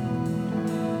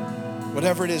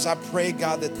 Whatever it is, I pray,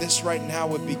 God, that this right now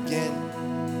would begin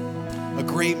a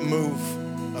great move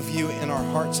of you in our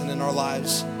hearts and in our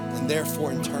lives, and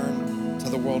therefore in turn to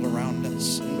the world around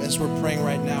us. And as we're praying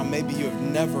right now, maybe you have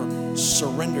never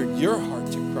surrendered your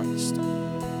heart to Christ.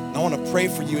 And I want to pray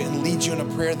for you and lead you in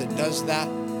a prayer that does that.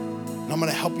 And I'm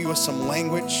going to help you with some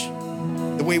language,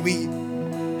 the way we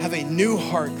have a new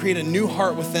heart, create a new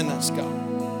heart within us, God.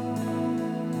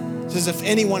 It says if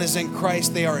anyone is in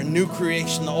Christ, they are a new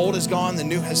creation. The old is gone, the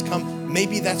new has come.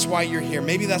 Maybe that's why you're here.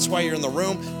 Maybe that's why you're in the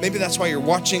room. Maybe that's why you're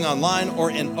watching online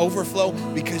or in overflow,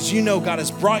 because you know God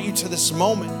has brought you to this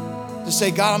moment to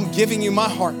say, God, I'm giving you my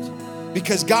heart,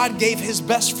 because God gave his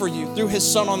best for you through his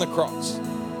son on the cross.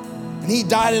 And he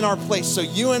died in our place so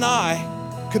you and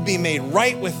I could be made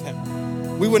right with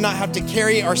him. We would not have to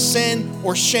carry our sin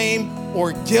or shame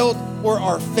or guilt or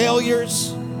our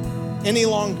failures any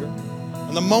longer.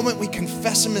 And the moment we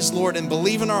confess him as Lord and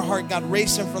believe in our heart God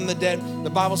raised him from the dead, the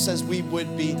Bible says we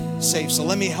would be saved. So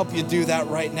let me help you do that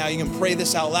right now. You can pray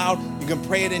this out loud. You can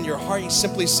pray it in your heart. You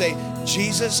simply say,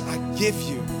 Jesus, I give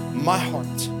you my heart.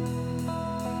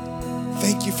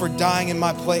 Thank you for dying in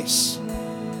my place.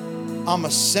 I'm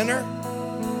a sinner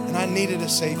and I needed a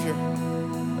Savior.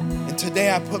 And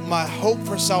today I put my hope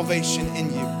for salvation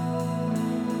in you.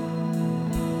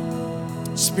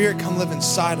 Spirit, come live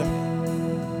inside of me.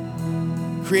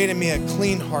 Create in me a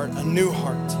clean heart, a new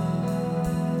heart.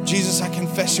 Jesus, I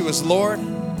confess you as Lord,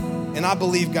 and I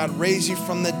believe God raised you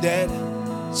from the dead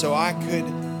so I could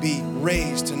be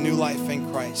raised to new life in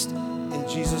Christ. In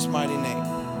Jesus' mighty name.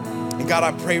 And God,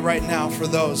 I pray right now for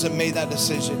those that made that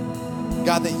decision.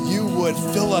 God, that you would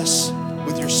fill us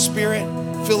with your Spirit,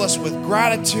 fill us with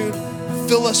gratitude,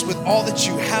 fill us with all that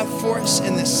you have for us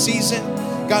in this season.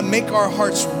 God, make our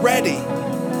hearts ready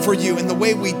for you. And the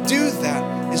way we do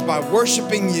that is by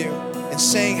worshiping you and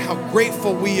saying how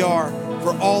grateful we are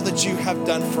for all that you have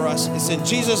done for us. It's in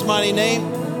Jesus' mighty name,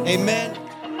 amen.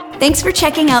 Thanks for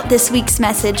checking out this week's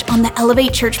message on the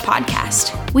Elevate Church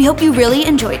podcast. We hope you really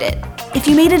enjoyed it. If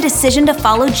you made a decision to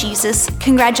follow Jesus,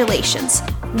 congratulations.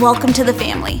 Welcome to the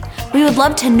family. We would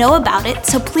love to know about it,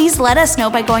 so please let us know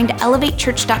by going to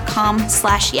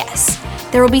elevatechurch.com/yes.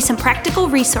 There will be some practical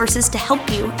resources to help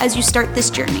you as you start this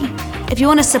journey. If you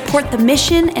want to support the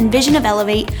mission and vision of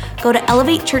Elevate, go to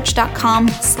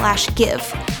elevatechurch.com/give.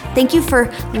 Thank you for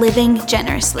living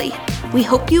generously. We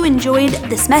hope you enjoyed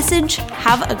this message.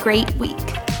 Have a great week.